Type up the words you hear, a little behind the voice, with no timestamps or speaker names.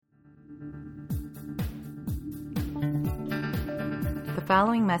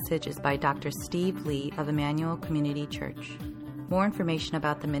following message is by Dr. Steve Lee of Emmanuel Community Church. More information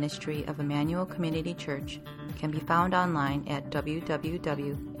about the ministry of Emmanuel Community Church can be found online at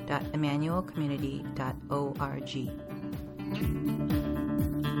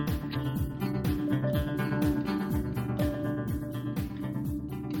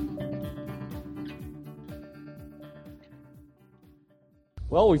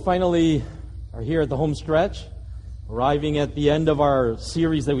Well, we finally are here at the home stretch, arriving at the end of our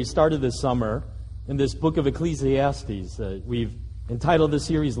series that we started this summer in this book of Ecclesiastes. We've entitled the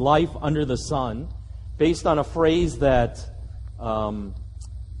series Life Under the Sun, based on a phrase that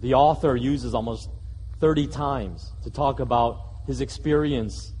the author uses almost 30 times to talk about his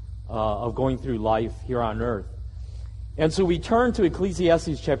experience of going through life here on earth. And so we turn to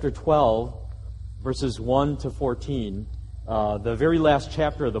Ecclesiastes chapter 12, verses 1 to 14, the very last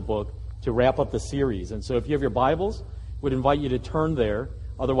chapter of the book, to wrap up the series. And so if you have your Bibles, would invite you to turn there.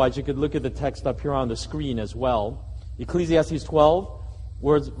 Otherwise, you could look at the text up here on the screen as well. Ecclesiastes 12,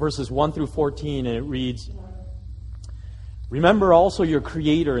 verses 1 through 14, and it reads, "Remember also your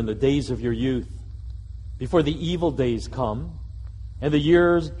Creator in the days of your youth, before the evil days come, and the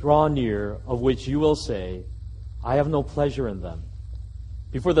years draw near, of which you will say, I have no pleasure in them.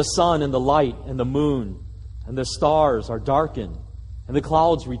 Before the sun and the light and the moon and the stars are darkened, and the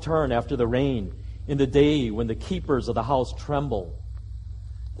clouds return after the rain, in the day when the keepers of the house tremble.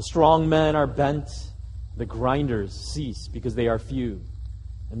 The strong men are bent, the grinders cease because they are few,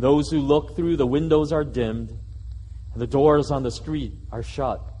 and those who look through the windows are dimmed, and the doors on the street are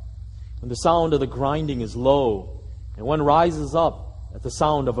shut. And the sound of the grinding is low, and one rises up at the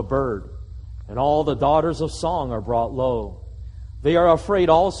sound of a bird, and all the daughters of song are brought low. They are afraid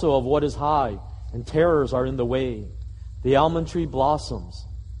also of what is high, and terrors are in the way. The almond tree blossoms,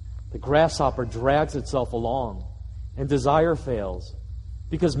 the grasshopper drags itself along, and desire fails,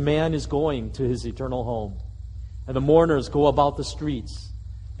 because man is going to his eternal home. And the mourners go about the streets,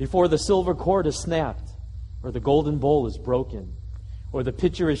 before the silver cord is snapped, or the golden bowl is broken, or the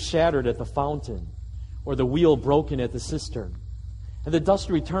pitcher is shattered at the fountain, or the wheel broken at the cistern. And the dust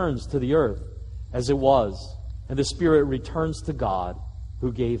returns to the earth as it was, and the spirit returns to God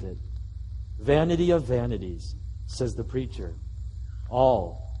who gave it. Vanity of vanities, says the preacher.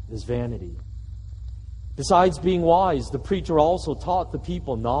 All is vanity. Besides being wise, the preacher also taught the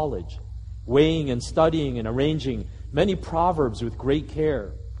people knowledge, weighing and studying and arranging many proverbs with great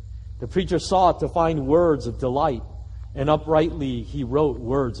care. The preacher sought to find words of delight, and uprightly he wrote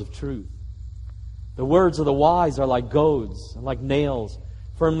words of truth. The words of the wise are like goads, and like nails,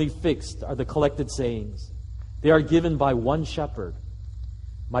 firmly fixed are the collected sayings. They are given by one shepherd.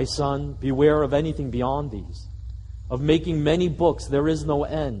 My son, beware of anything beyond these. Of making many books there is no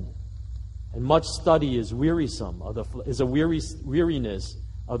end, and much study is wearisome is a weariness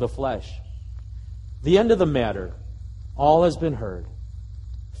of the flesh. The end of the matter, all has been heard.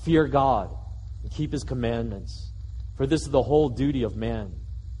 Fear God and keep His commandments, for this is the whole duty of man.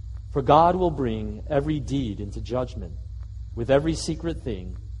 For God will bring every deed into judgment, with every secret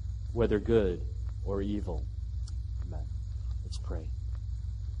thing, whether good or evil." Amen. Let's pray.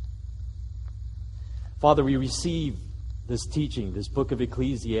 Father, we receive this teaching, this book of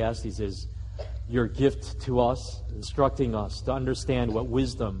Ecclesiastes, as your gift to us, instructing us to understand what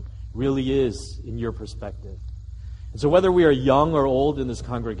wisdom really is in your perspective. And so whether we are young or old in this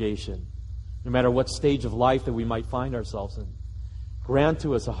congregation, no matter what stage of life that we might find ourselves in, grant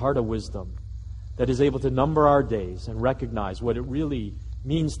to us a heart of wisdom that is able to number our days and recognize what it really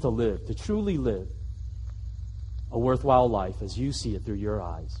means to live, to truly live a worthwhile life as you see it through your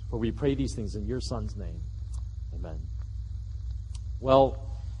eyes. For we pray these things in your Son's name. Amen. Well,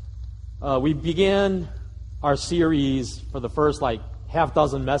 we began our series for the first half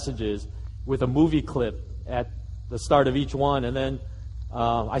dozen messages with a movie clip at the start of each one, and then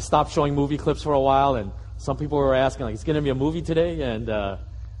I stopped showing movie clips for a while, and some people were asking, "Is going to be a movie today?" And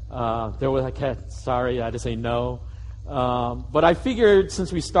there was sorry, I had to say no. But I figured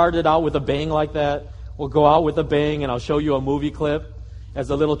since we started out with a bang like that, we'll go out with a bang, and I'll show you a movie clip as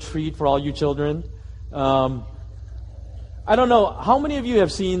a little treat for all you children. I don't know, how many of you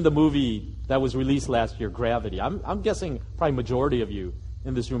have seen the movie that was released last year, Gravity? I'm guessing probably majority of you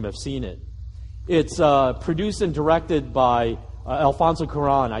in this room have seen it. It's produced and directed by Alfonso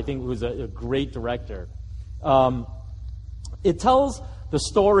Cuarón, I think, who's a great director. It tells the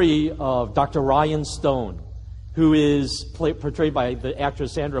story of Dr. Ryan Stone, who is portrayed by the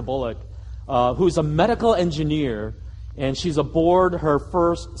actress Sandra Bullock, who's a medical engineer, and she's aboard her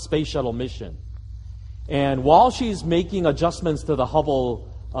first space shuttle mission. And while she's making adjustments to the Hubble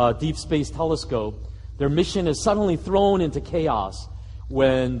Deep Space Telescope, their mission is suddenly thrown into chaos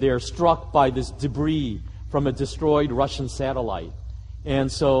when they're struck by this debris from a destroyed Russian satellite.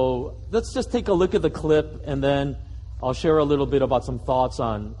 And so let's just take a look at the clip, and then I'll share a little bit about some thoughts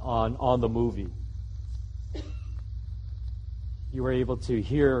on the movie. You were able to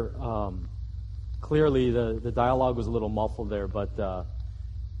hear clearly the dialogue was a little muffled there, but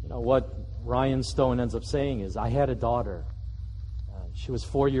what Ryan Stone ends up saying is, I had a daughter. She was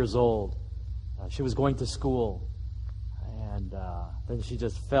 4 years old. She was going to school. And then she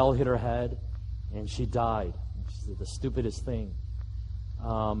just fell, hit her head, and she died. She did the stupidest thing.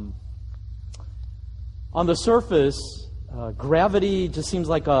 On the surface, Gravity just seems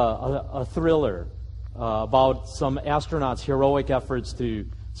like a thriller about some astronauts' heroic efforts to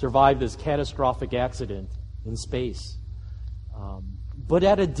survive this catastrophic accident in space. But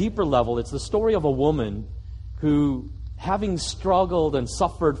at a deeper level, it's the story of a woman who, having struggled and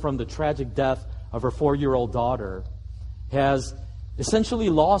suffered from the tragic death of her 4-year-old daughter, has essentially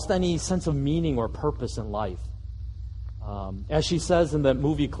lost any sense of meaning or purpose in life. As she says in that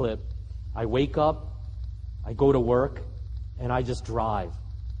movie clip, I wake up, I go to work, and I just drive.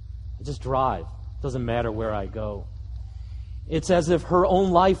 I just drive. Doesn't matter where I go. It's as if her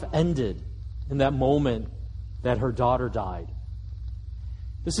own life ended in that moment that her daughter died.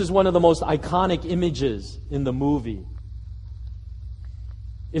 This is one of the most iconic images in the movie.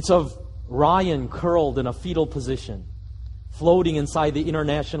 It's of Ryan curled in a fetal position, floating inside the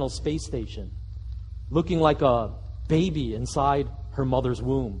International Space Station, looking like a baby inside her mother's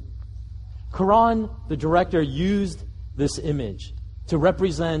womb. Karan, the director, used this image to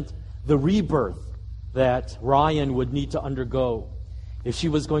represent the rebirth that Ryan would need to undergo if she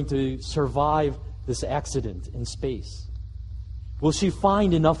was going to survive this accident in space. Will she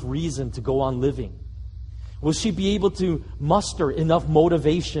find enough reason to go on living? Will she be able to muster enough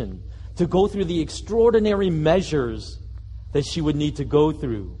motivation to go through the extraordinary measures that she would need to go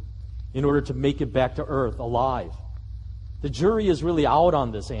through in order to make it back to Earth alive? The jury is really out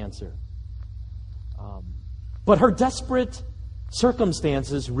on this answer. But her desperate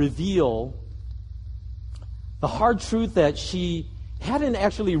circumstances reveal the hard truth that she hadn't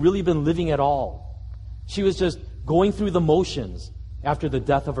actually really been living at all. She was just going through the motions after the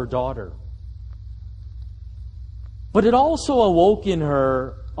death of her daughter. But it also awoke in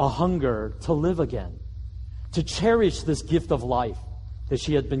her a hunger to live again, to cherish this gift of life that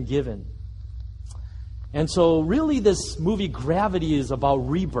she had been given. And so really this movie Gravity is about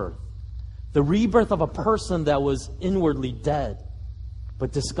rebirth. The rebirth of a person that was inwardly dead,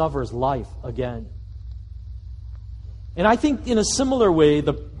 but discovers life again. And I think in a similar way,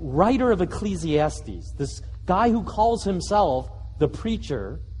 the writer of Ecclesiastes, this guy who calls himself the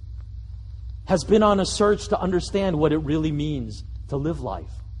preacher, has been on a search to understand what it really means to live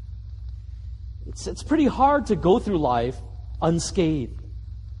life. It's pretty hard to go through life unscathed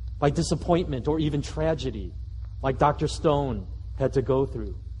by disappointment or even tragedy, like Dr. Stone had to go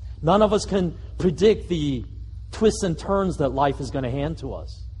through. None of us can predict the twists and turns that life is going to hand to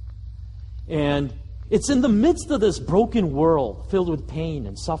us. And it's in the midst of this broken world filled with pain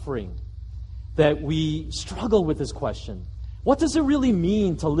and suffering that we struggle with this question. What does it really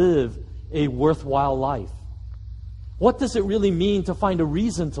mean to live a worthwhile life? What does it really mean to find a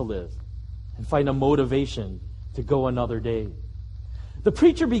reason to live and find a motivation to go another day? The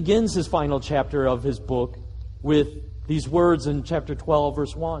preacher begins his final chapter of his book with these words in chapter 12,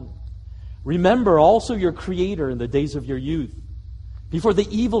 verse 1. Remember also your Creator in the days of your youth, before the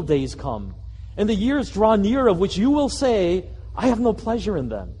evil days come, and the years draw near of which you will say, I have no pleasure in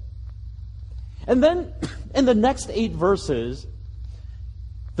them. And then, in the next 8 verses,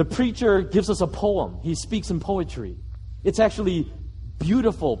 the preacher gives us a poem. He speaks in poetry. It's actually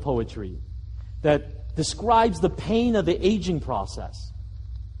beautiful poetry that describes the pain of the aging process.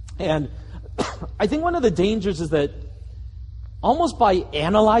 And I think one of the dangers is that almost by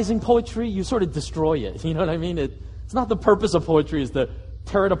analyzing poetry, you sort of destroy it. You know what I mean? It's not the purpose of poetry is to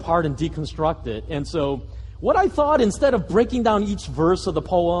tear it apart and deconstruct it. And so what I thought, instead of breaking down each verse of the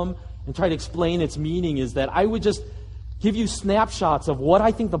poem and try to explain its meaning, is that I would just give you snapshots of what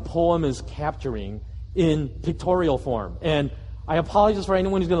I think the poem is capturing in pictorial form. And I apologize for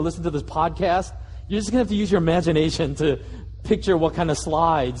anyone who's going to listen to this podcast. You're just going to have to use your imagination to picture what kind of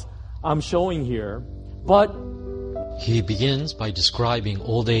slides I'm showing here. But he begins by describing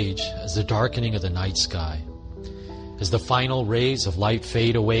old age as the darkening of the night sky, as the final rays of light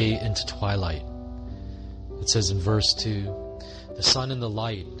fade away into twilight. It says in verse 2, the sun and the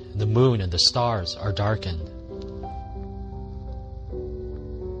light, and the moon and the stars are darkened.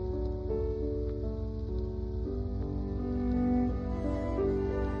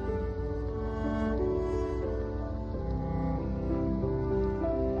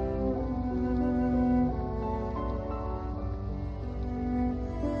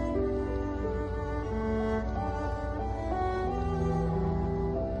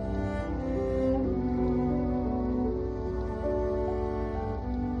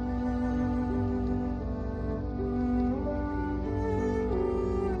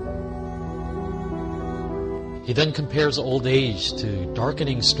 He then compares old age to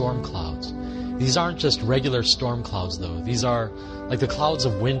darkening storm clouds. These aren't just regular storm clouds, though. These are like the clouds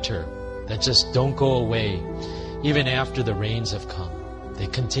of winter that just don't go away even after the rains have come. They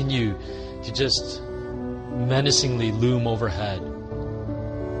continue to just menacingly loom overhead.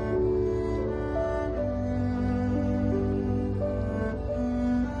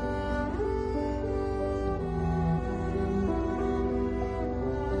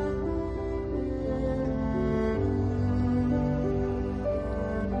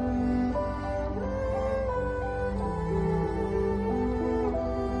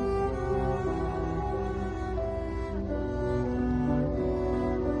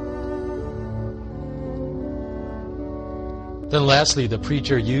 Then lastly, the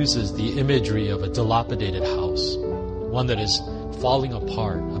preacher uses the imagery of a dilapidated house, one that is falling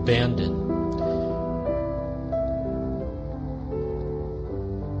apart, abandoned.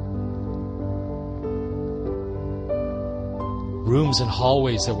 Rooms and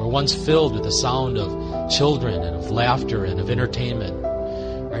hallways that were once filled with the sound of children and of laughter and of entertainment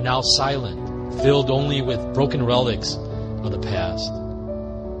are now silent, filled only with broken relics of the past.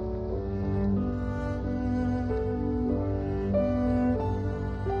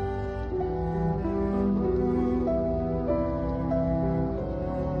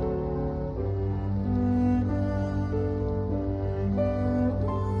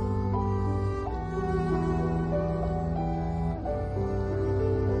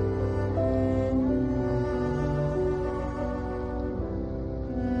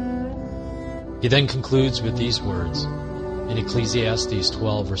 He then concludes with these words in Ecclesiastes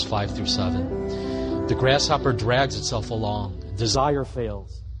 12, verse 5 through 7. The grasshopper drags itself along, and desire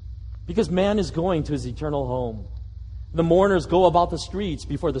fails, because man is going to his eternal home. The mourners go about the streets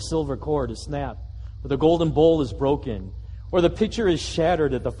before the silver cord is snapped, or the golden bowl is broken, or the pitcher is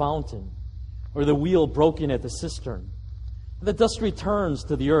shattered at the fountain, or the wheel broken at the cistern. And the dust returns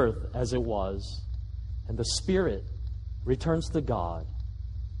to the earth as it was, and the spirit returns to God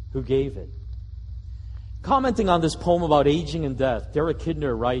who gave it. Commenting on this poem about aging and death, Derek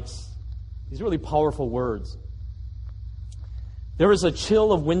Kidner writes these really powerful words. There is a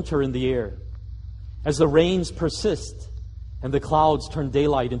chill of winter in the air as the rains persist and the clouds turn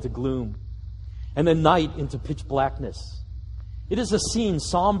daylight into gloom and the night into pitch blackness. It is a scene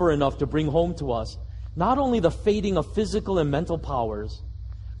somber enough to bring home to us not only the fading of physical and mental powers,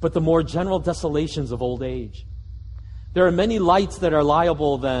 but the more general desolations of old age. There are many lights that are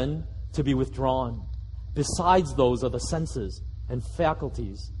liable then to be withdrawn, besides those of the senses and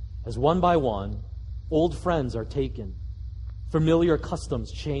faculties, as one by one, old friends are taken, familiar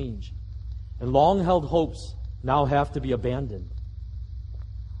customs change, and long-held hopes now have to be abandoned.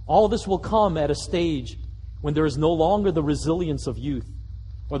 All this will come at a stage when there is no longer the resilience of youth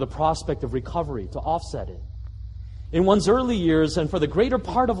or the prospect of recovery to offset it. In one's early years and for the greater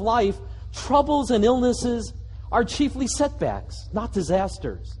part of life, troubles and illnesses are chiefly setbacks, not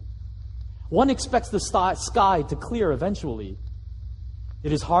disasters. One expects the sky to clear eventually.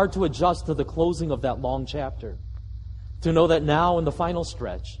 It is hard to adjust to the closing of that long chapter, to know that now in the final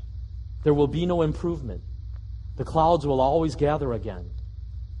stretch, there will be no improvement. The clouds will always gather again,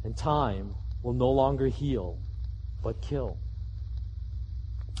 and time will no longer heal, but kill.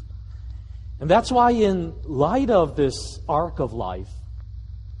 And that's why in light of this arc of life,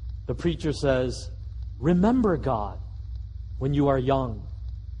 the preacher says, remember God when you are young,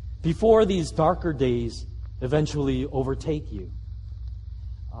 before these darker days eventually overtake you.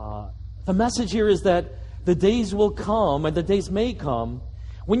 The message here is that the days will come, and the days may come,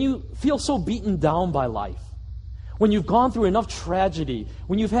 when you feel so beaten down by life, when you've gone through enough tragedy,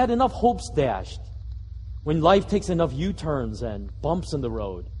 when you've had enough hopes dashed, when life takes enough U-turns and bumps in the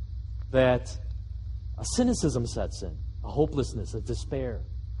road, that a cynicism sets in, a hopelessness, a despair.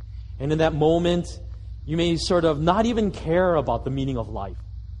 And in that moment, you may sort of not even care about the meaning of life,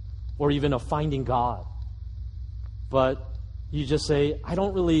 or even of finding God. But you just say, I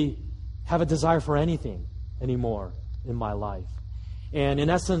don't really have a desire for anything anymore in my life. And in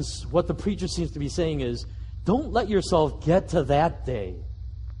essence, what the preacher seems to be saying is, don't let yourself get to that day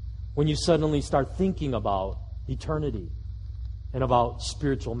when you suddenly start thinking about eternity and about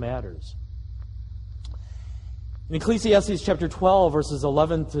spiritual matters. In Ecclesiastes chapter 12, verses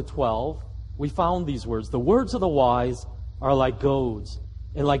 11 to 12, we found these words. The words of the wise are like goads,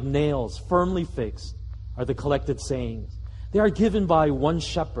 and like nails firmly fixed are the collected sayings. They are given by one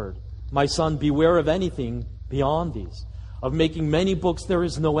shepherd. My son, beware of anything beyond these. Of making many books there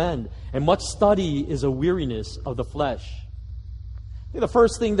is no end, and much study is a weariness of the flesh. The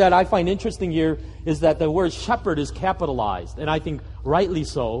first thing that I find interesting here is that the word shepherd is capitalized. And I think rightly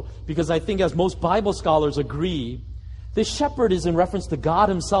so, because I think as most Bible scholars agree, this shepherd is in reference to God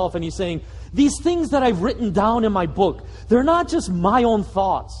himself, and he's saying, these things that I've written down in my book, they're not just my own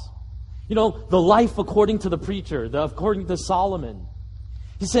thoughts. You know, the life according to the preacher, according to Solomon.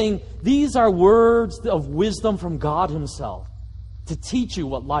 He's saying, these are words of wisdom from God himself to teach you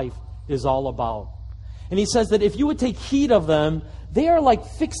what life is all about. And he says that if you would take heed of them, they are like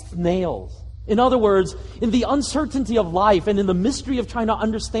fixed nails. In other words, in the uncertainty of life and in the mystery of trying to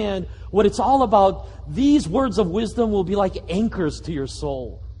understand what it's all about, these words of wisdom will be like anchors to your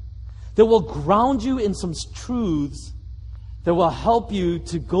soul that will ground you in some truths that will help you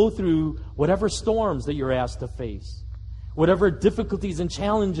to go through whatever storms that you're asked to face, whatever difficulties and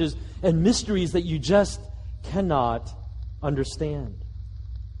challenges and mysteries that you just cannot understand.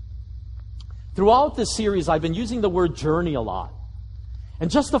 Throughout this series, I've been using the word journey a lot. And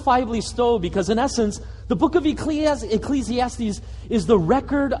justifiably so, because in essence, the book of Ecclesiastes is the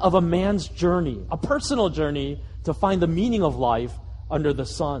record of a man's journey, a personal journey to find the meaning of life under the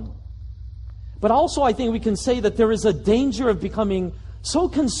sun. But also, I think we can say that there is a danger of becoming so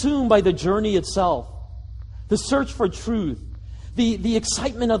consumed by the journey itself, the search for truth, the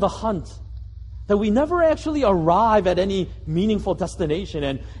excitement of the hunt, that we never actually arrive at any meaningful destination.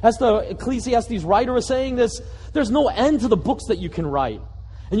 And as the Ecclesiastes writer is saying this, there's no end to the books that you can write.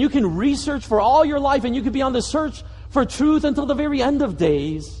 And you can research for all your life, and you could be on the search for truth until the very end of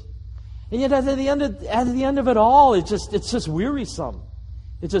days. And yet at the end of it all, it's just wearisome.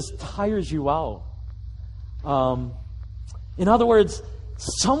 It just tires you out. In other words,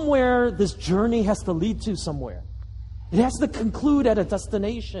 somewhere this journey has to lead to somewhere. It has to conclude at a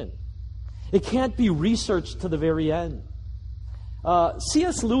destination. It can't be researched to the very end.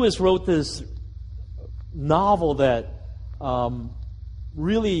 C.S. Lewis wrote this novel that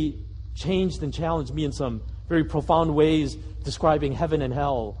really changed and challenged me in some very profound ways, describing heaven and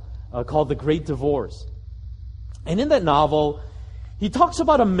hell, called The Great Divorce. And in that novel, he talks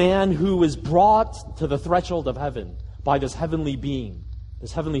about a man who is brought to the threshold of heaven by this heavenly being,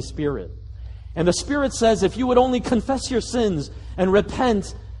 this heavenly spirit. And the spirit says, if you would only confess your sins and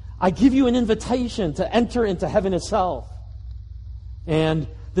repent, I give you an invitation to enter into heaven itself. And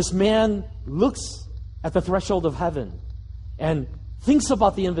this man looks at the threshold of heaven and thinks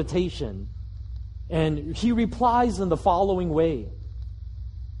about the invitation. And he replies in the following way: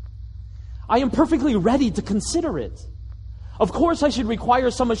 I am perfectly ready to consider it. Of course, I should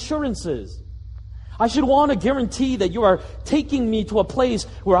require some assurances. I should want a guarantee that you are taking me to a place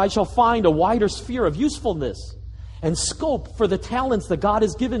where I shall find a wider sphere of usefulness and scope for the talents that God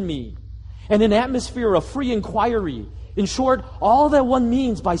has given me, and an atmosphere of free inquiry. In short, all that one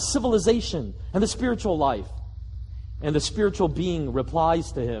means by civilization and the spiritual life. And the spiritual being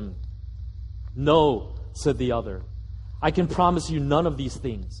replies to him, No, said the other, I can promise you none of these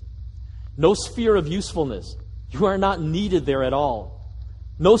things. No sphere of usefulness. You are not needed there at all.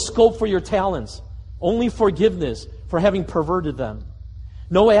 No scope for your talents. Only forgiveness for having perverted them.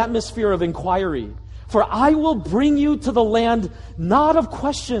 No atmosphere of inquiry. For I will bring you to the land not of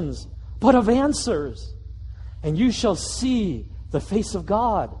questions, but of answers. And you shall see the face of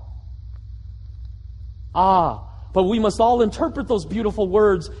God. But we must all interpret those beautiful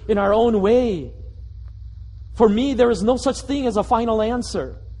words in our own way. For me, there is no such thing as a final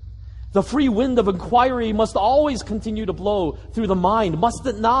answer. The free wind of inquiry must always continue to blow through the mind, must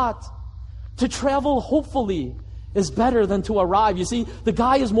it not? To travel hopefully is better than to arrive. You see, the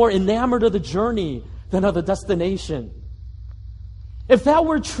guy is more enamored of the journey than of the destination. If that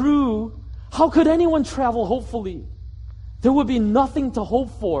were true, how could anyone travel hopefully? There would be nothing to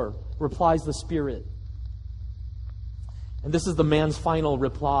hope for, replies the Spirit. And this is the man's final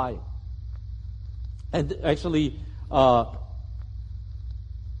reply. And actually, the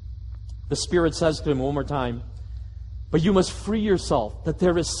Spirit says to him one more time, but you must free yourself, that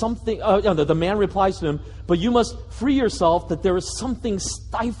there is something, the man replies to him, but you must free yourself that there is something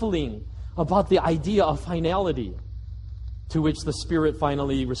stifling about the idea of finality. To which the Spirit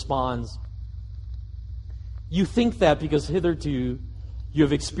finally responds, you think that because hitherto you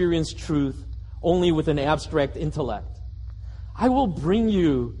have experienced truth only with an abstract intellect. I will bring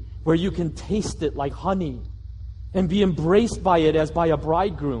you where you can taste it like honey and be embraced by it as by a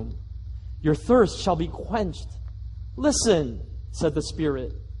bridegroom. Your thirst shall be quenched. Listen, said the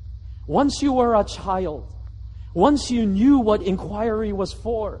Spirit. Once you were a child, once you knew what inquiry was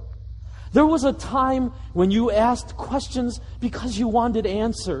for, there was a time when you asked questions because you wanted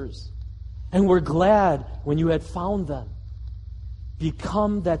answers and were glad when you had found them.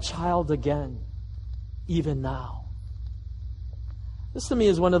 Become that child again, even now. This to me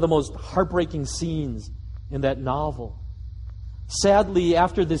is one of the most heartbreaking scenes in that novel. Sadly,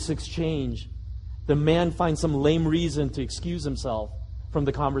 after this exchange, the man finds some lame reason to excuse himself from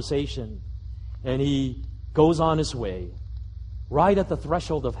the conversation, and he goes on his way, right at the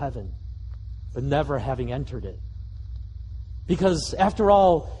threshold of heaven, but never having entered it. Because, after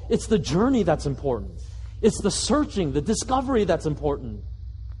all, it's the journey that's important. It's the searching, the discovery that's important.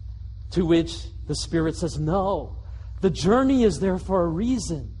 To which the Spirit says, no, the journey is there for a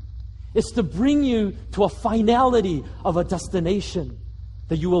reason. It's to bring you to a finality of a destination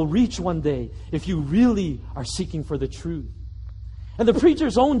that you will reach one day if you really are seeking for the truth. And the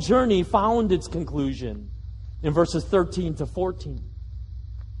preacher's own journey found its conclusion in verses 13 to 14.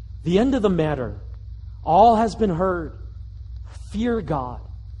 The end of the matter, all has been heard. Fear God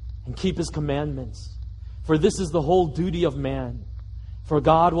and keep His commandments, for this is the whole duty of man. For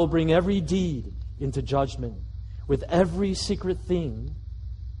God will bring every deed into judgment with every secret thing,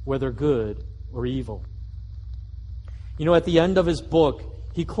 whether good or evil. You know, at the end of his book,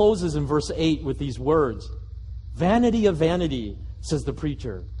 he closes in verse 8 with these words, "Vanity of vanity," says the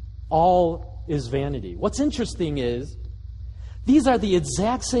preacher, "all is vanity." What's interesting is, these are the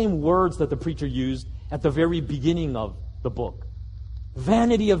exact same words that the preacher used at the very beginning of the book.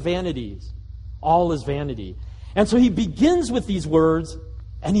 Vanity of vanities, all is vanity. And so he begins with these words,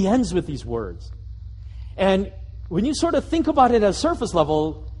 and he ends with these words. And when you sort of think about it at a surface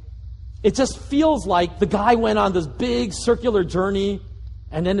level, it just feels like the guy went on this big circular journey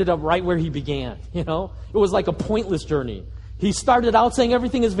and ended up right where he began, you know? It was like a pointless journey. He started out saying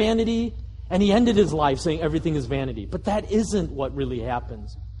everything is vanity, and he ended his life saying everything is vanity. But that isn't what really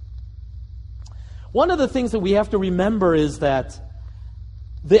happens. One of the things that we have to remember is that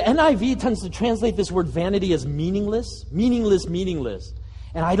the NIV tends to translate this word vanity as meaningless, meaningless, meaningless.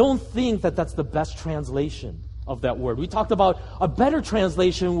 And I don't think that that's the best translation of that word. We talked about a better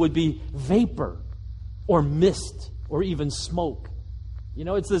translation would be vapor or mist or even smoke. You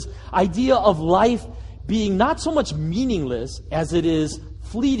know, it's this idea of life being not so much meaningless as it is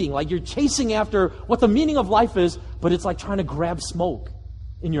fleeting. Like you're chasing after what the meaning of life is, but it's like trying to grab smoke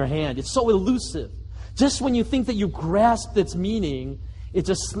in your hand. It's so elusive. Just when you think that you grasped its meaning, it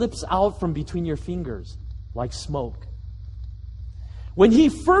just slips out from between your fingers like smoke. When he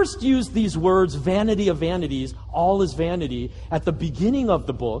first used these words, vanity of vanities, all is vanity, at the beginning of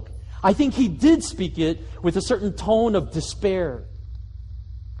the book, I think he did speak it with a certain tone of despair,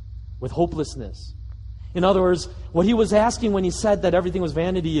 with hopelessness. In other words, what he was asking when he said that everything was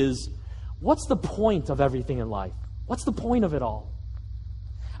vanity is, what's the point of everything in life? What's the point of it all?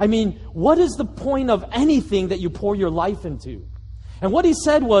 I mean, what is the point of anything that you pour your life into? And what he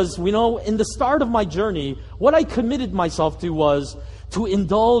said was, you know, in the start of my journey, what I committed myself to was to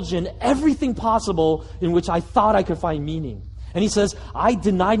indulge in everything possible in which I thought I could find meaning. And he says, I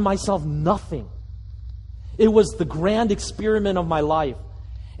denied myself nothing. It was the grand experiment of my life.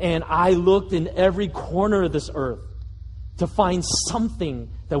 And I looked in every corner of this earth to find something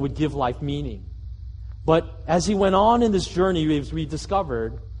that would give life meaning. But as he went on in this journey, as we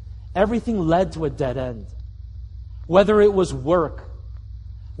discovered, everything led to a dead end. Whether it was work,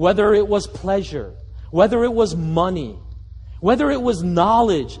 whether it was pleasure, whether it was money, whether it was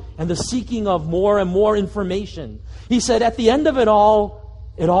knowledge and the seeking of more and more information. He said, at the end of it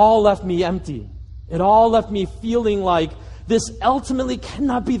all left me empty. It all left me feeling like this ultimately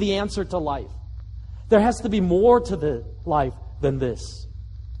cannot be the answer to life. There has to be more to the life than this.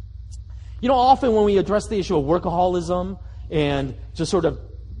 You know, often when we address the issue of workaholism and just sort of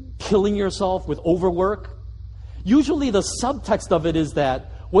killing yourself with overwork, usually the subtext of it is that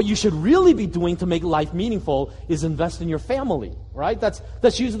what you should really be doing to make life meaningful is invest in your family, right?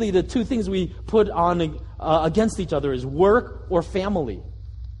 That's usually the two things we put on against each other is work or family.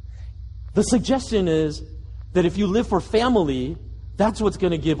 The suggestion is that if you live for family, that's what's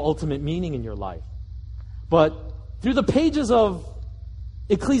going to give ultimate meaning in your life. But through the pages of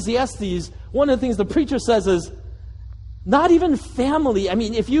Ecclesiastes, one of the things the preacher says is, not even family. I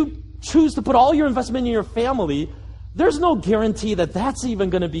mean, if you choose to put all your investment in your family, there's no guarantee that that's even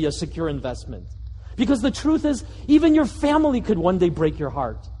going to be a secure investment. Because the truth is, even your family could one day break your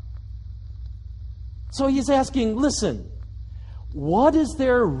heart. So he's asking, listen, what is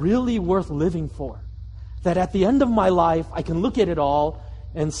there really worth living for? That at the end of my life, I can look at it all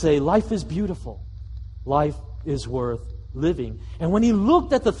and say, life is beautiful. Life is worth living. And when he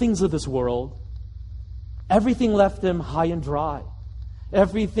looked at the things of this world, everything left him high and dry.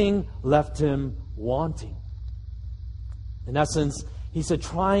 Everything left him wanting. In essence, he said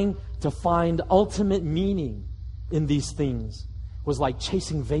trying to find ultimate meaning in these things was like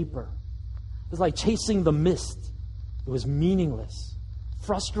chasing vapor. It was like chasing the mist. It was meaningless,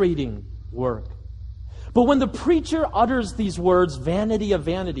 frustrating work. But when the preacher utters these words, vanity of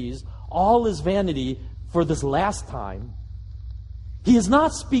vanities, all is vanity for this last time, he is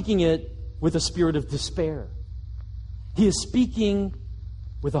not speaking it with a spirit of despair. He is speaking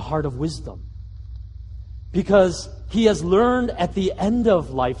with a heart of wisdom. Because he has learned at the end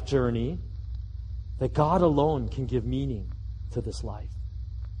of life journey that God alone can give meaning to this life.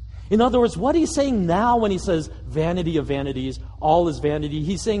 In other words, what he's saying now when he says vanity of vanities, all is vanity,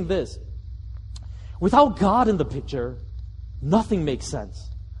 he's saying this. Without God in the picture, nothing makes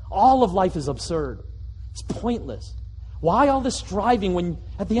sense. All of life is absurd. It's pointless. Why all this striving when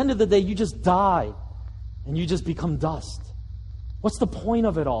at the end of the day you just die and you just become dust? What's the point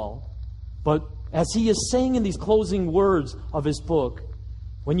of it all? But as he is saying in these closing words of his book,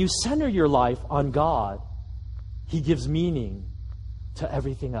 when you center your life on God, he gives meaning to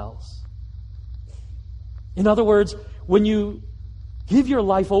everything else. In other words, when you give your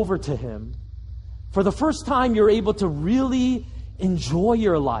life over to him, for the first time you're able to really enjoy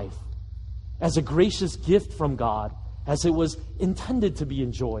your life as a gracious gift from God, as it was intended to be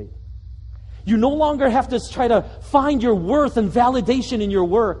enjoyed. You no longer have to try to find your worth and validation in your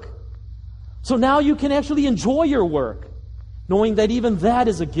work. So now you can actually enjoy your work, knowing that even that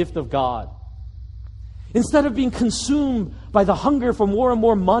is a gift of God. Instead of being consumed by the hunger for more and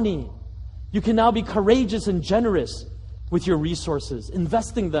more money, you can now be courageous and generous with your resources,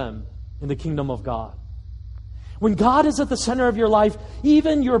 investing them in the kingdom of God. When God is at the center of your life,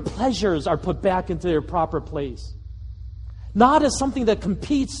 even your pleasures are put back into their proper place. Not as something that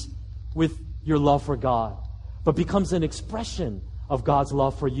competes with your love for God, but becomes an expression of God's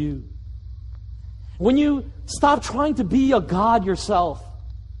love for you. When you stop trying to be a God yourself,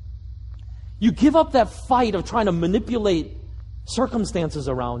 you give up that fight of trying to manipulate circumstances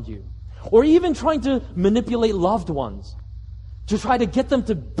around you, or even trying to manipulate loved ones to try to get them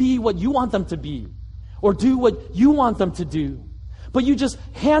to be what you want them to be, or do what you want them to do. But you just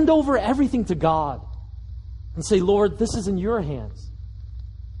hand over everything to God and say, Lord, this is in your hands.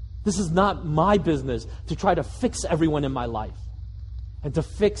 This is not my business to try to fix everyone in my life and to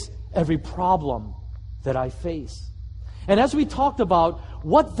fix every problem that I face. And as we talked about,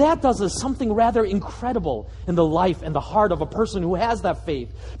 what that does is something rather incredible in the life and the heart of a person who has that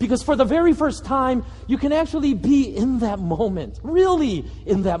faith. Because for the very first time, you can actually be in that moment, really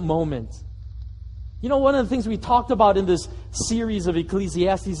in that moment. You know, one of the things we talked about in this series of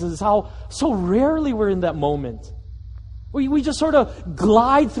Ecclesiastes is how so rarely we're in that moment. We just sort of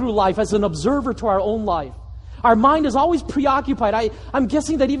glide through life as an observer to our own life. Our mind is always preoccupied. I'm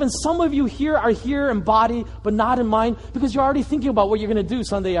guessing that even some of you here are here in body, but not in mind, because you're already thinking about what you're going to do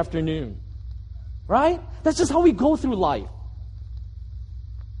Sunday afternoon. Right? That's just how we go through life.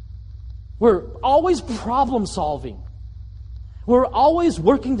 We're always problem solving. We're always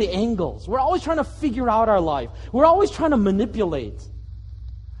working the angles. We're always trying to figure out our life. We're always trying to manipulate.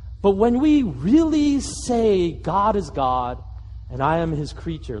 But when we really say, God is God, and I am his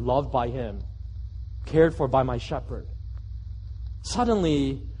creature, loved by him, cared for by my shepherd,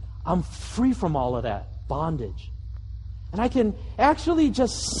 suddenly I'm free from all of that bondage. And I can actually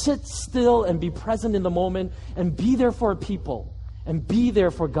just sit still and be present in the moment and be there for people and be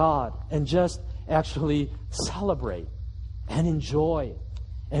there for God and just actually celebrate and enjoy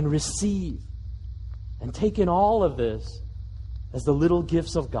and receive and take in all of this as the little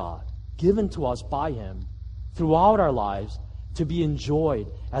gifts of God given to us by him throughout our lives to be enjoyed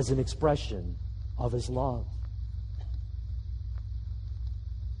as an expression of his love.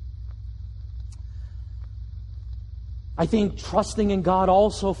 I think trusting in God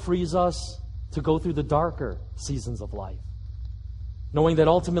also frees us to go through the darker seasons of life, knowing that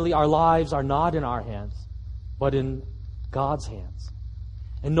ultimately our lives are not in our hands, but in God's hands.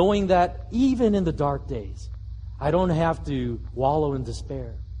 And knowing that even in the dark days, I don't have to wallow in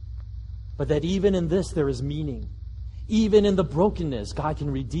despair, but that even in this there is meaning. Even in the brokenness, God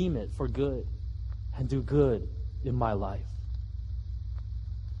can redeem it for good and do good in my life.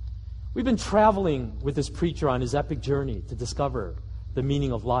 We've been traveling with this preacher on his epic journey to discover the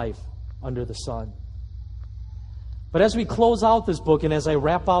meaning of life under the sun. But as we close out this book and as I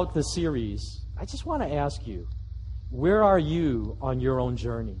wrap out this series, I just want to ask you, where are you on your own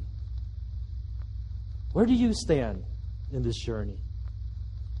journey? Where do you stand in this journey?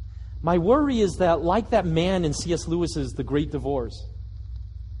 My worry is that, like that man in C.S. Lewis's The Great Divorce,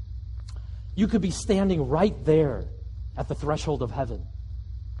 you could be standing right there at the threshold of heaven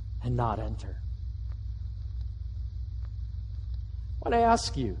and not enter. I want to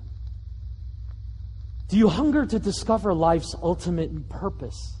ask you, do you hunger to discover life's ultimate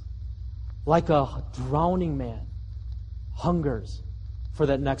purpose, like a drowning man hungers for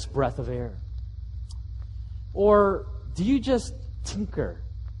that next breath of air? Or do you just tinker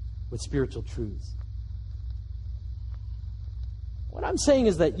with spiritual truths? What I'm saying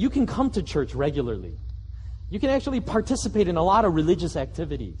is that you can come to church regularly. You can actually participate in a lot of religious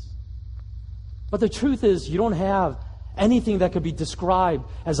activities. But the truth is, you don't have anything that could be described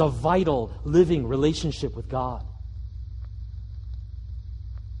as a vital, living relationship with God.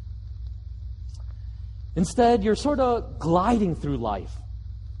 Instead, you're sort of gliding through life,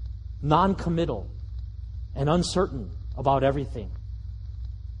 non-committal and uncertain about everything.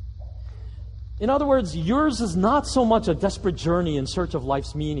 In other words, yours is not so much a desperate journey in search of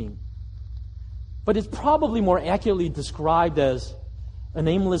life's meaning, but it's probably more accurately described as an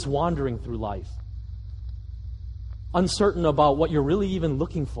aimless wandering through life, uncertain about what you're really even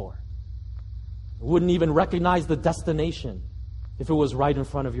looking for. Wouldn't even recognize the destination if it was right in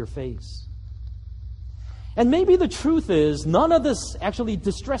front of your face. And maybe the truth is, none of this actually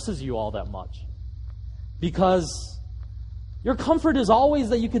distresses you all that much, because your comfort is always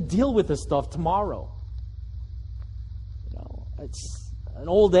that you could deal with this stuff tomorrow. You know, it's an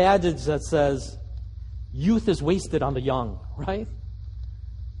old adage that says, youth is wasted on the young, right?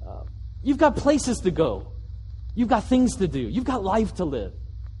 You've got places to go. You've got things to do. You've got life to live.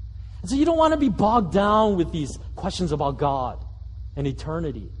 And so you don't want to be bogged down with these questions about God and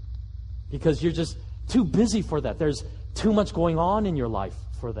eternity, because you're just too busy for that. There's too much going on in your life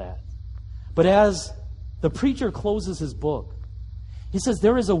for that. But as the preacher closes his book, he says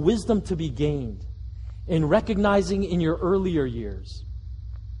there is a wisdom to be gained in recognizing in your earlier years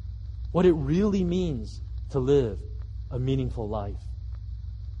what it really means to live a meaningful life,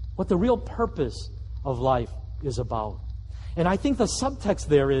 what the real purpose of life is about. And I think the subtext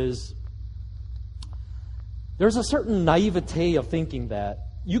there is, there's a certain naivete of thinking that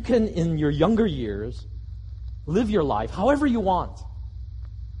you can, in your younger years, live your life however you want.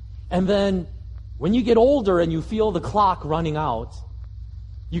 And then when you get older and you feel the clock running out,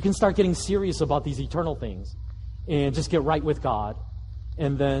 you can start getting serious about these eternal things and just get right with God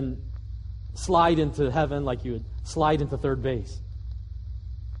and then slide into heaven like you would slide into third base.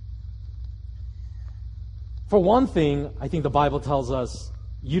 For one thing, I think the Bible tells us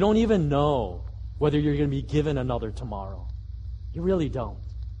you don't even know whether you're going to be given another tomorrow. You really don't.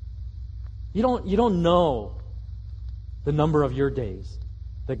 You don't know the number of your days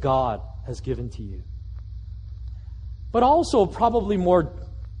that God has given to you. But also, probably more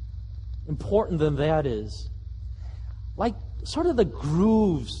important than that is, like sort of the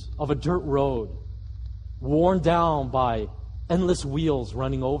grooves of a dirt road, worn down by endless wheels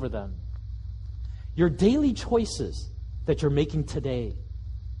running over them. Your daily choices that you're making today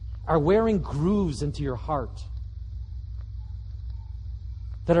are wearing grooves into your heart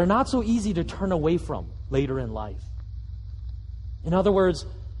that are not so easy to turn away from later in life. In other words,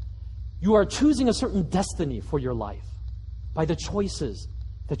 you are choosing a certain destiny for your life by the choices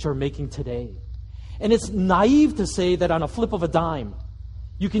that you're making today. And it's naive to say that on a flip of a dime,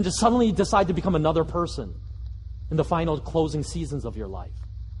 you can just suddenly decide to become another person in the final closing seasons of your life.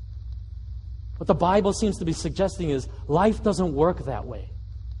 What the Bible seems to be suggesting is life doesn't work that way.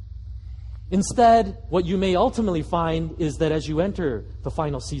 Instead, what you may ultimately find is that as you enter the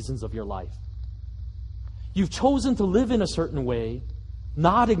final seasons of your life, you've chosen to live in a certain way,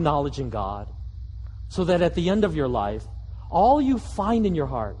 not acknowledging God, so that at the end of your life, all you find in your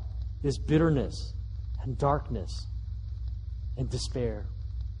heart is bitterness and darkness and despair.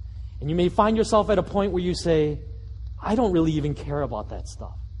 And you may find yourself at a point where you say, I don't really even care about that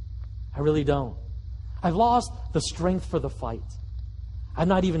stuff. I really don't. I've lost the strength for the fight. I'm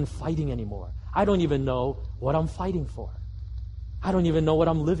not even fighting anymore. I don't even know what I'm fighting for. I don't even know what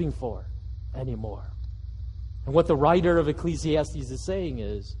I'm living for anymore. And what the writer of Ecclesiastes is saying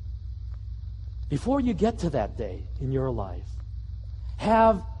is, before you get to that day in your life,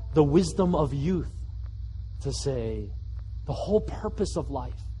 have the wisdom of youth to say, the whole purpose of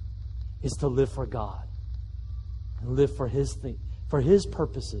life is to live for God and live for His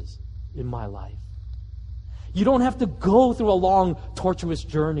purposes in my life. You don't have to go through a long, tortuous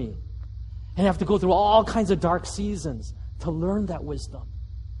journey and have to go through all kinds of dark seasons to learn that wisdom.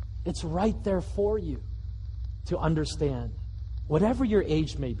 It's right there for you to understand, whatever your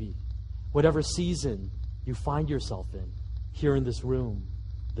age may be, whatever season you find yourself in here in this room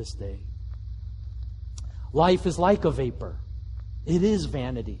this day. Life is like a vapor. It is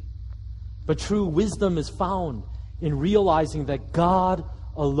vanity. But true wisdom is found in realizing that God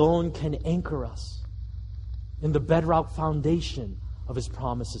alone can anchor us in the bedrock foundation of His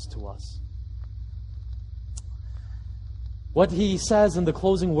promises to us. What he says in the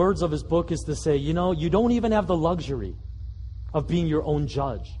closing words of his book is to say, you don't even have the luxury of being your own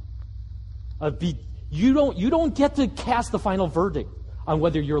judge, of You don't get to cast the final verdict on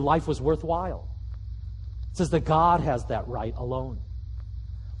whether your life was worthwhile. It says that God has that right alone.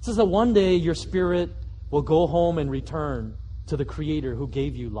 It says that one day your spirit will go home and return to the Creator who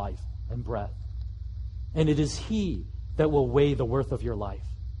gave you life and breath. And it is He that will weigh the worth of your life.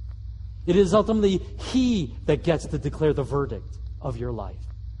 It is ultimately He that gets to declare the verdict of your life,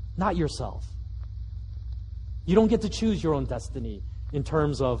 not yourself. You don't get to choose your own destiny in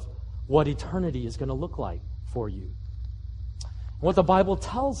terms of what eternity is going to look like for you. What the Bible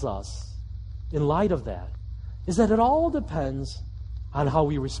tells us in light of that is that it all depends on how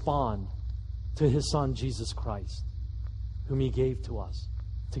we respond to His Son, Jesus Christ, whom He gave to us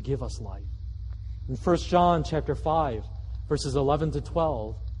to give us life. In 1 John chapter 5, verses 11 to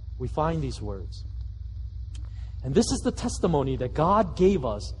 12, we find these words. And this is the testimony that God gave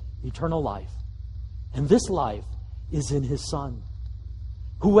us eternal life. And this life is in His Son.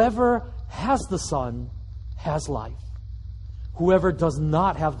 Whoever has the Son has life. Whoever does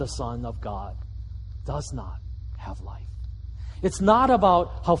not have the Son of God does not have life. It's not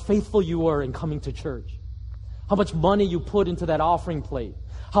about how faithful you are in coming to church, how much money you put into that offering plate,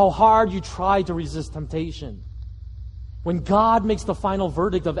 how hard you try to resist temptation. When God makes the final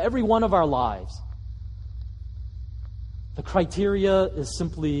verdict of every one of our lives, the criteria is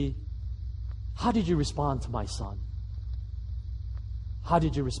simply, how did you respond to my Son? How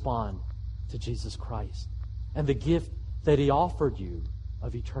did you respond to Jesus Christ and the gift that He offered you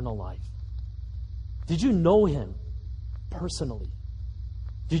of eternal life? Did you know Him personally?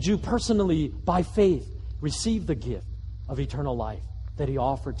 Did you personally, by faith, receive the gift of eternal life that He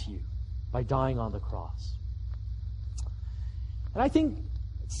offered to you by dying on the cross? And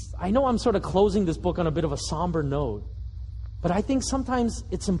I know I'm sort of closing this book on a bit of a somber note, but I think sometimes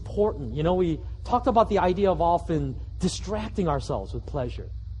it's important. You know, we talked about the idea of often distracting ourselves with pleasure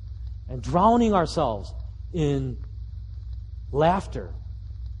and drowning ourselves in laughter.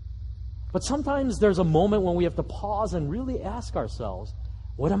 But sometimes there's a moment when we have to pause and really ask ourselves,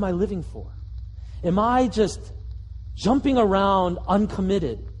 what am I living for? Am I just jumping around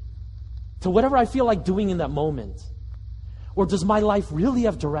uncommitted to whatever I feel like doing in that moment? Or does my life really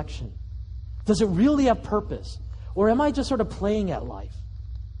have direction? Does it really have purpose? Or am I just sort of playing at life?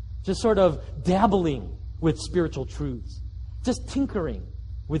 Just sort of dabbling with spiritual truths? Just tinkering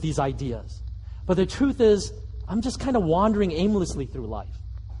with these ideas? But the truth is, I'm just kind of wandering aimlessly through life.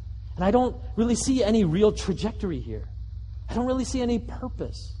 And I don't really see any real trajectory here. I don't really see any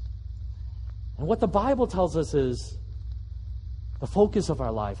purpose. And what the Bible tells us is the focus of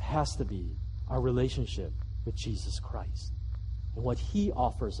our life has to be our relationship with Jesus Christ and what He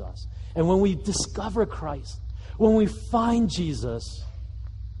offers us. And when we discover Christ, when we find Jesus,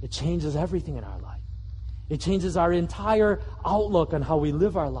 it changes everything in our life. It changes our entire outlook on how we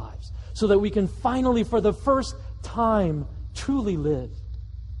live our lives so that we can finally, for the first time, truly live.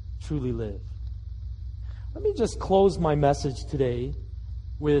 Truly live. Let me just close my message today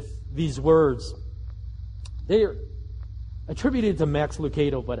with these words. They are attributed to Max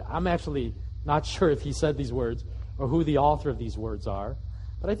Lucado, but I'm actually not sure if he said these words or who the author of these words are.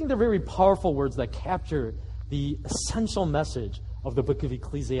 But I think they're very powerful words that capture the essential message of the book of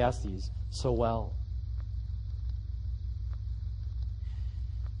Ecclesiastes so well.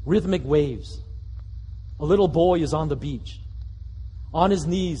 Rhythmic waves. A little boy is on the beach. On his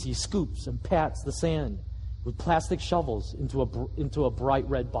knees, he scoops and pats the sand with plastic shovels into a bright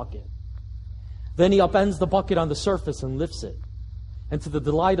red bucket. Then he upends the bucket on the surface and lifts it. And to the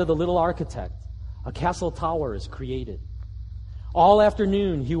delight of the little architect, a castle tower is created. All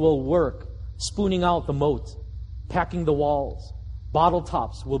afternoon, he will work, spooning out the moat, packing the walls. Bottle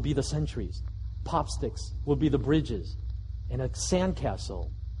tops will be the sentries. Popsticks will be the bridges. And a sandcastle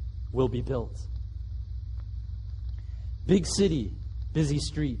will be built. Big city, busy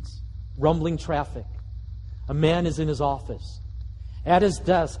streets, rumbling traffic. A man is in his office. At his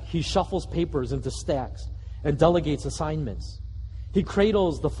desk, he shuffles papers into stacks and delegates assignments. He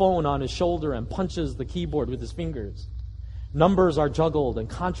cradles the phone on his shoulder and punches the keyboard with his fingers. Numbers are juggled and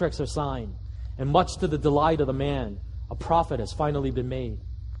contracts are signed. And much to the delight of the man, a profit has finally been made.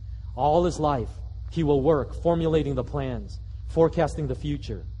 All his life, he will work, formulating the plans, forecasting the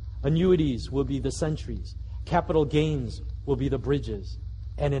future. Annuities will be the sentries. Capital gains will be the bridges.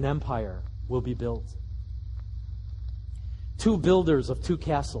 And an empire will be built. Two builders of two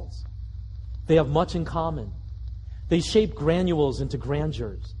castles. They have much in common. They shape granules into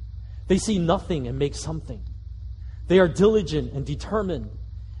grandeurs. They see nothing and make something. They are diligent and determined,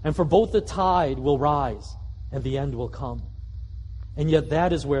 and for both the tide will rise and the end will come. And yet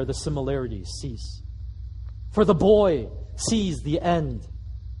that is where the similarities cease. For the boy sees the end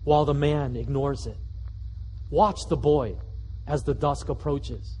while the man ignores it. Watch the boy as the dusk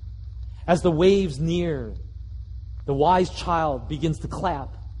approaches. As the waves near, the wise child begins to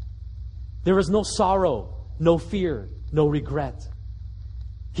clap. There is no sorrow, no fear, no regret.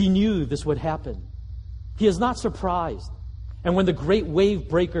 He knew this would happen. He is not surprised. And when the great wave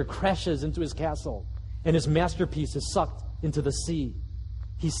breaker crashes into his castle and his masterpiece is sucked into the sea,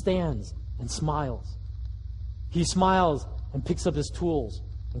 he stands and smiles. He smiles and picks up his tools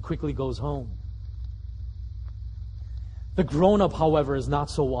and quickly goes home. The grown-up, however, is not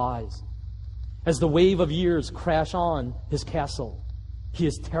so wise. As the wave of years crash on his castle, he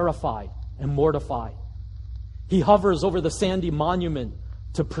is terrified and mortified. He hovers over the sandy monument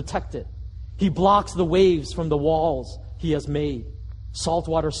to protect it. He blocks the waves from the walls he has made,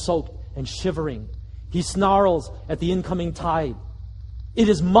 saltwater soaked and shivering. He snarls at the incoming tide. It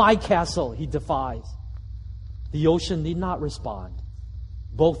is my castle, he defies. The ocean need not respond.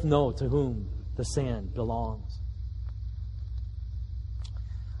 Both know to whom the sand belongs.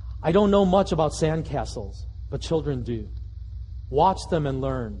 I don't know much about sandcastles, but children do. Watch them and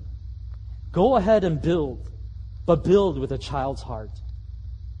learn. Go ahead and build, but build with a child's heart.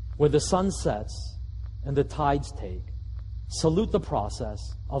 Where the sun sets and the tides take, salute the process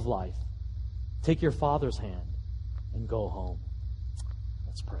of life. Take your Father's hand and go home.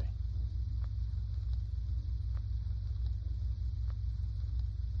 Let's pray.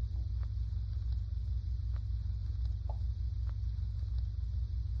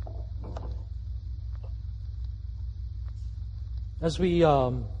 As we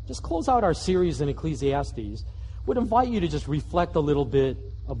just close out our series in Ecclesiastes, would invite you to just reflect a little bit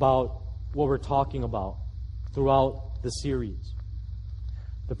about what we're talking about throughout the series.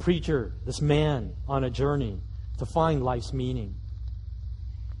 The preacher, this man on a journey to find life's meaning.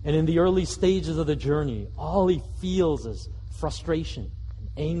 And in the early stages of the journey, all he feels is frustration and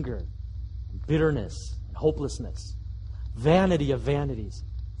anger, and bitterness and hopelessness. Vanity of vanities.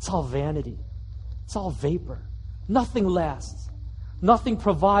 It's all vanity. It's all vapor. Nothing lasts. Nothing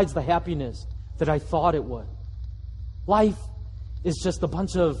provides the happiness that I thought it would. Life is just a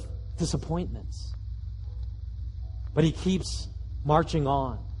bunch of disappointments. But he keeps marching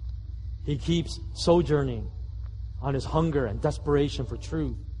on. He keeps sojourning on his hunger and desperation for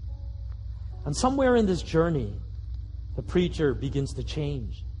truth. And somewhere in this journey, the preacher begins to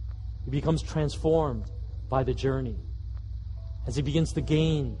change. He becomes transformed by the journey. As he begins to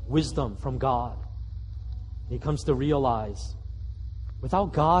gain wisdom from God, he comes to realize,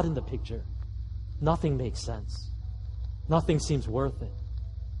 without God in the picture, nothing makes sense. Nothing seems worth it.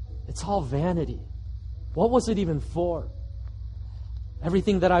 It's all vanity. What was it even for?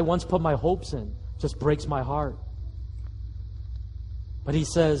 Everything that I once put my hopes in just breaks my heart. But he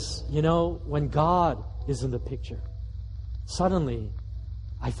says, when God is in the picture, suddenly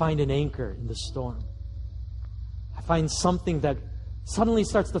I find an anchor in the storm. I find something that suddenly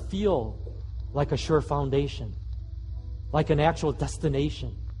starts to feel like a sure foundation, like an actual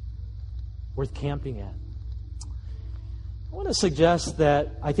destination worth camping at. I want to suggest that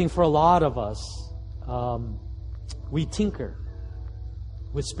I think for a lot of us, we tinker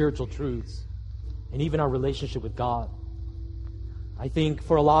with spiritual truths and even our relationship with God. I think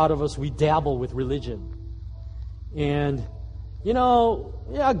for a lot of us, we dabble with religion. And,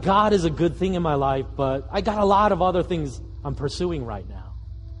 God is a good thing in my life, but I got a lot of other things I'm pursuing right now.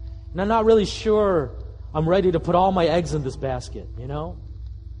 And I'm not really sure I'm ready to put all my eggs in this basket, And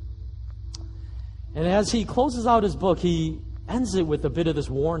as he closes out his book, he ends it with a bit of this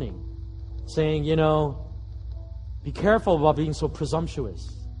warning, saying, be careful about being so presumptuous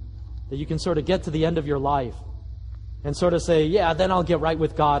that you can sort of get to the end of your life and sort of say, then I'll get right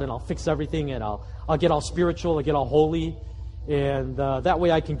with God and I'll fix everything and I'll get all spiritual, I'll get all holy, and that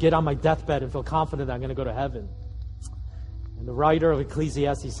way I can get on my deathbed and feel confident that I'm going to go to heaven. And the writer of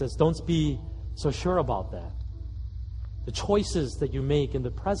Ecclesiastes says, don't be so sure about that. The choices that you make in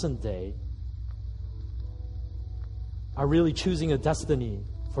the present day are really choosing a destiny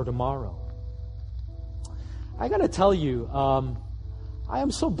for tomorrow. I got to tell you, I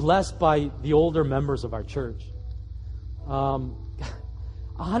am so blessed by the older members of our church.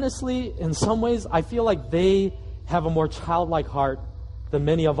 Honestly, in some ways, I feel like they have a more childlike heart than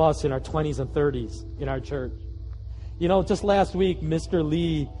many of us in our 20s and 30s in our church. Just last week, Mr.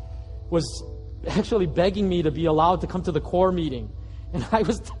 Lee was actually begging me to be allowed to come to the core meeting. And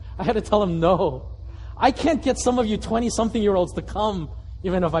I had to tell him no. I can't get some of you 20-something-year-olds to come,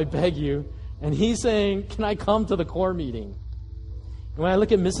 even if I beg you. And he's saying, can I come to the core meeting? And when I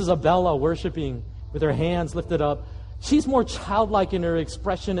look at Mrs. Abella worshiping with her hands lifted up, she's more childlike in her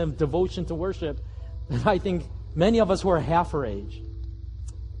expression of devotion to worship than I think many of us who are half her age.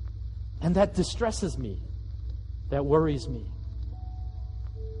 And that distresses me. that worries me.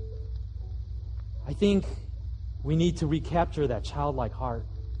 I think we need to recapture that childlike heart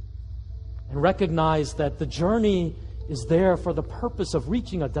and recognize that the journey is there for the purpose of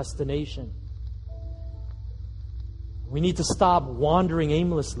reaching a destination. We need to stop wandering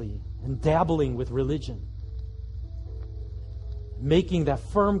aimlessly and dabbling with religion, making that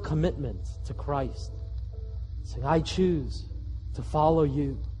firm commitment to Christ, saying, I choose to follow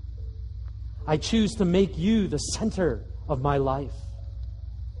you. I choose to make you the center of my life.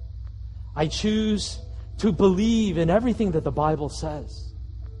 I choose to believe in everything that the Bible says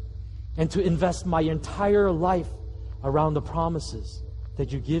and to invest my entire life around the promises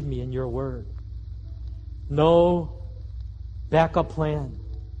that you give me in your word. No backup plan.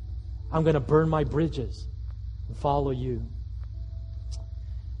 I'm going to burn my bridges and follow you.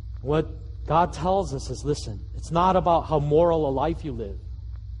 What God tells us is, listen, it's not about how moral a life you live,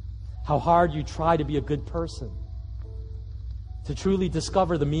 how hard you try to be a good person. To truly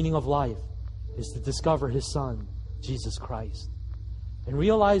discover the meaning of life is to discover His Son, Jesus Christ, and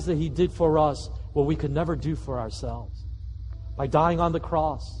realize that He did for us what we could never do for ourselves. By dying on the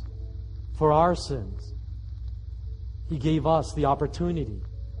cross for our sins, He gave us the opportunity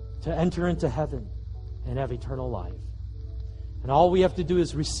to enter into heaven and have eternal life. And all we have to do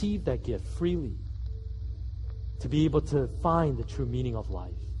is receive that gift freely to be able to find the true meaning of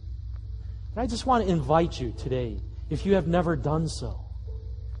life. And I just want to invite you today, if you have never done so,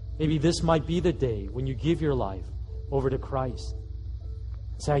 maybe this might be the day when you give your life over to Christ.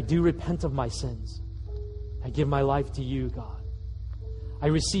 Say, I do repent of my sins. I give my life to you, God. I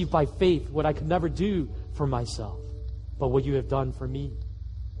receive by faith what I could never do for myself, but what you have done for me.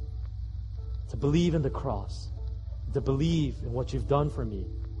 To believe in the cross, to believe in what you've done for me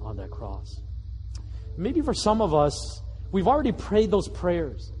on that cross. Maybe for some of us, we've already prayed those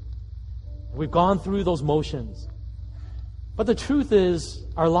prayers. We've gone through those motions. But the truth is,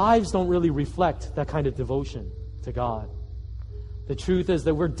 our lives don't really reflect that kind of devotion to God. The truth is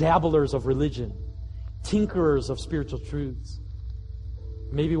that we're dabblers of religion, tinkerers of spiritual truths.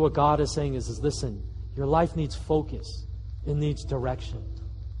 Maybe what God is saying is listen, your life needs focus. It needs direction.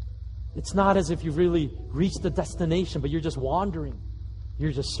 It's not as if you've really reached the destination, but you're just wandering.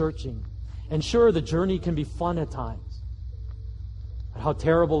 You're just searching. And sure, the journey can be fun at times. But how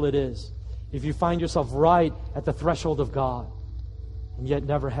terrible it is if you find yourself right at the threshold of God and yet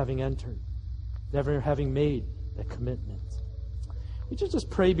never having entered, never having made that commitment. Would you just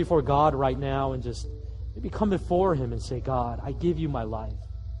pray before God right now and just maybe come before Him and say, God, I give you my life.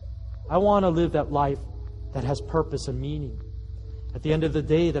 I want to live that life that has purpose and meaning. At the end of the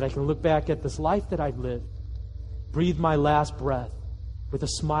day, that I can look back at this life that I've lived, breathe my last breath with a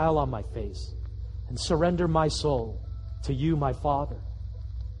smile on my face, and surrender my soul to you, my Father.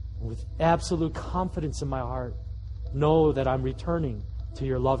 And with absolute confidence in my heart, know that I'm returning to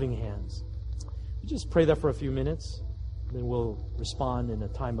your loving hands. You just pray that for a few minutes, and then we'll respond in a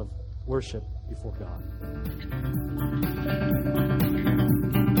time of worship before God.